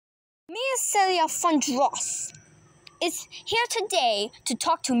Miss Cecilia Vandross is here today to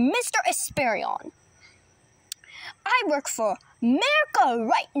talk to Mr. Esperione. I work for America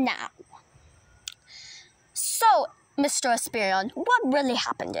right now. So, Mr. Esperione, what really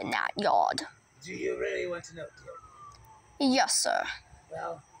happened in that yard? Do you really want to know, dear? Yes, sir.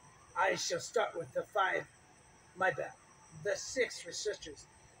 Well, I shall start with the six researchers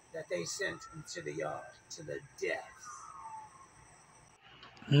that they sent into the yard to the death.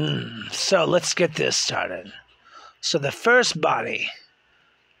 So let's get this started. So the first body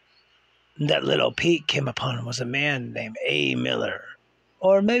that little Pete came upon was a man named A. Miller.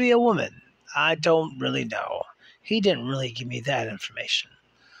 Or maybe a woman. I don't really know. He didn't really give me that information.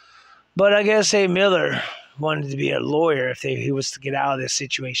 But I guess A. Miller wanted to be a lawyer if he was to get out of this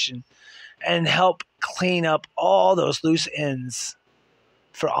situation and help clean up all those loose ends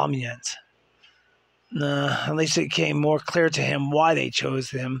for Omniant. At least it became more clear to him why they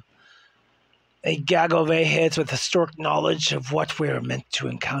chose them. A gaggle of heads with historic knowledge of what we were meant to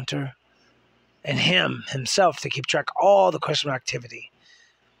encounter. And himself, to keep track of all the questionable activity.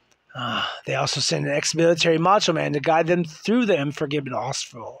 They also sent an ex-military macho man to guide them through the unforgiving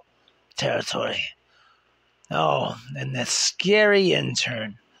hostile territory. Oh, and that scary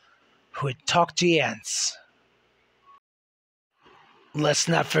intern who had talked to ants. Let's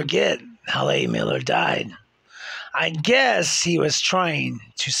not forget how A. Miller died. I guess he was trying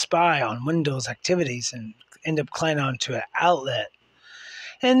to spy on Windows activities and end up climbing onto an outlet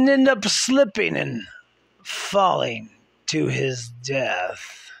and end up slipping and falling to his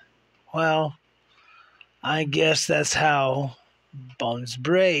death. Well, I guess that's how bones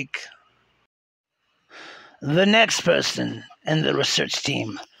break. The next person in the research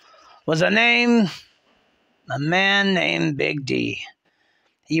team was a man named Big D.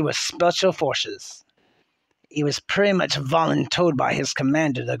 He was Special Forces. He was pretty much volunteered by his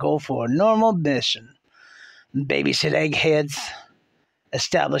commander to go for a normal mission. Babysit eggheads,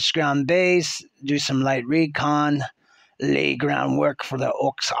 establish ground base, do some light recon, lay groundwork for the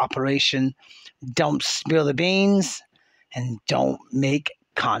Orcs operation, don't spill the beans, and don't make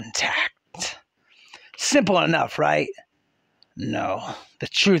contact. Simple enough, right? No. The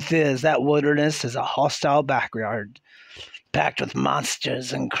truth is that wilderness is a hostile backyard, packed with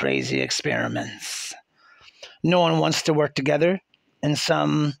monsters and crazy experiments. No one wants to work together, and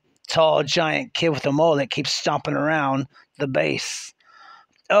some tall giant kid with a mullet keeps stomping around the base.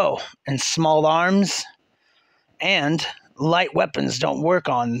 Oh, and small arms and light weapons don't work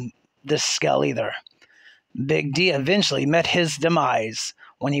on this scale either. Big D eventually met his demise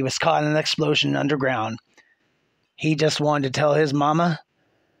when he was caught in an explosion underground. He just wanted to tell his mama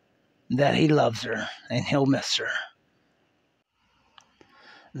that he loves her and he'll miss her.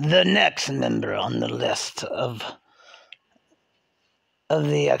 The next member on the list of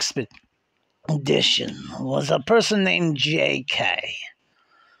the expedition was a person named J.K.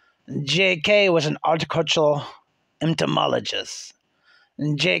 J.K. was an horticultural entomologist.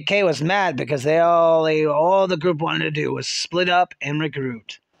 And J.K. was mad because all the group wanted to do was split up and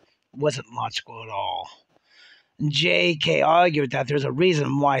recruit. Wasn't logical at all. J.K. argued that there's a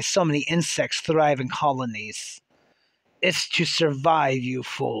reason why so many insects thrive in colonies. It's to survive, you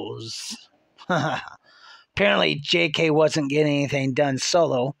fools. Apparently, J.K. wasn't getting anything done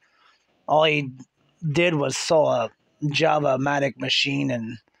solo. All he did was saw a Java-matic machine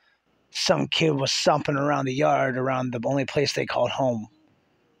and some kid was stomping around the yard around the only place they called home,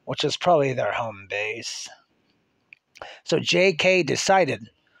 which is probably their home base. So J.K. decided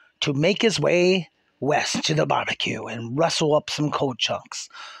to make his way west to the barbecue and rustle up some cold chunks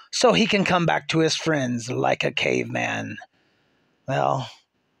so he can come back to his friends like a caveman. Well,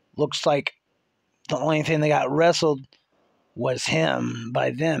 looks like the only thing that got wrestled was him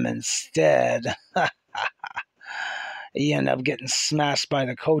by them instead. He ended up getting smashed by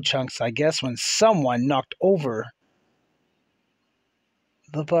the cold chunks, I guess, when someone knocked over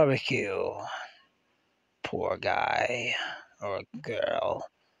the barbecue. Poor guy or girl.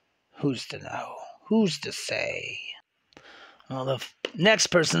 Who's to know? Who's to say? Well, the next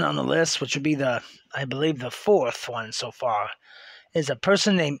person on the list, which would be I believe the fourth one so far, is a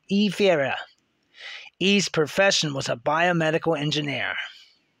person named E. Fiera. E's profession was a biomedical engineer.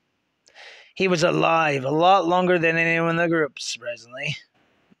 He was alive a lot longer than anyone in the group, surprisingly.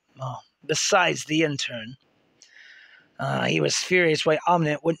 Well, besides the intern. He was furious why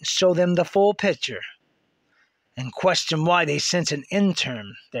Omniant wouldn't show them the full picture and questioned why they sent an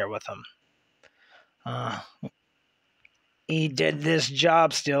intern there with them. He did this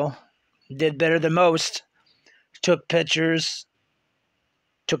job still. Did better than most. Took pictures.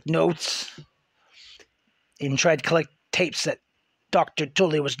 Took notes. Even tried to collect tapes that Dr.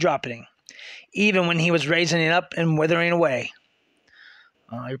 Tully was dropping, even when he was raising it up and withering away.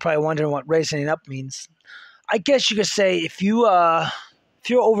 You're probably wondering what raising it up means. I guess you could say if you're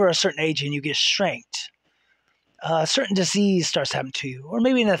over a certain age and you get shrinked, a certain disease starts happening to you, or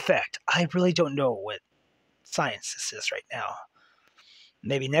maybe an effect. I really don't know what science this is right now.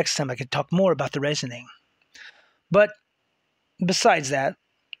 Maybe next time I could talk more about the reasoning. But besides that,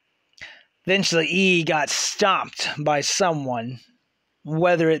 eventually E got stomped by someone,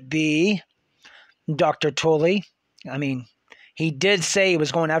 whether it be Dr. Tully. I mean, he did say he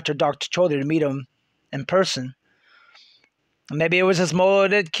was going after Dr. Tully to meet him in person. Maybe it was his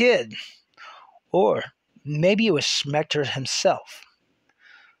mulleted kid. Or maybe it was Schmechter himself.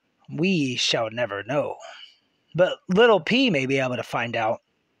 We shall never know. But little P may be able to find out.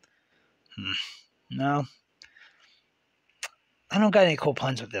 No. I don't got any cool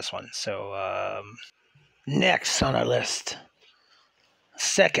puns with this one. So, next on our list.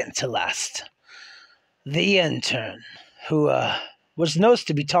 Second to last. The intern, who was noticed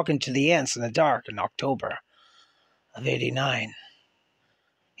to be talking to the ants in the dark in October of '89.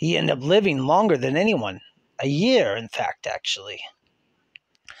 He ended up living longer than anyone. A year, in fact, actually.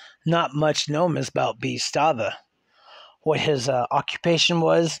 Not much known about B. Stava. What his occupation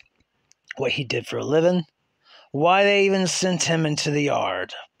was, what he did for a living, why they even sent him into the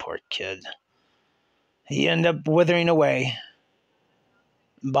yard. Poor kid. He ended up withering away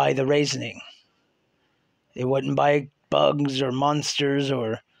by the raisoning. It wasn't by bugs or monsters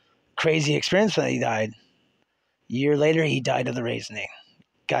or crazy experience when he died. A year later, he died of the raisoning.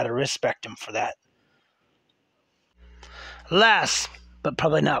 Gotta respect him for that. Last, but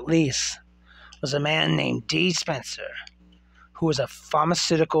probably not least, was a man named D. Spencer, who was a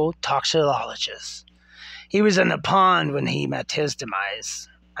pharmaceutical toxicologist. He was in the pond when he met his demise.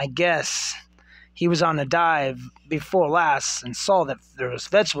 I guess he was on a dive before last and saw that there was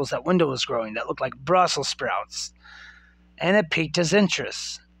vegetables that window was growing that looked like Brussels sprouts, and it piqued his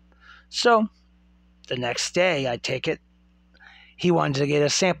interest. So, the next day, I take it, he wanted to get a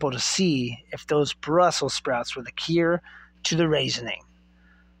sample to see if those Brussels sprouts were the cure to the raisoning.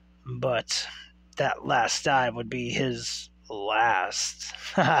 But that last dive would be his last.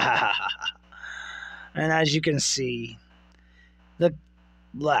 And as you can see, the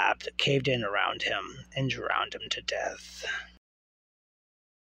lab caved in around him and drowned him to death.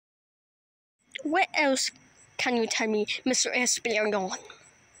 What else can you tell me, Mr. Esperione?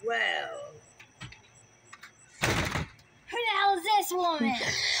 Well, Who the hell is this woman?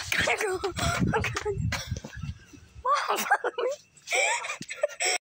 Gotta go. Mom,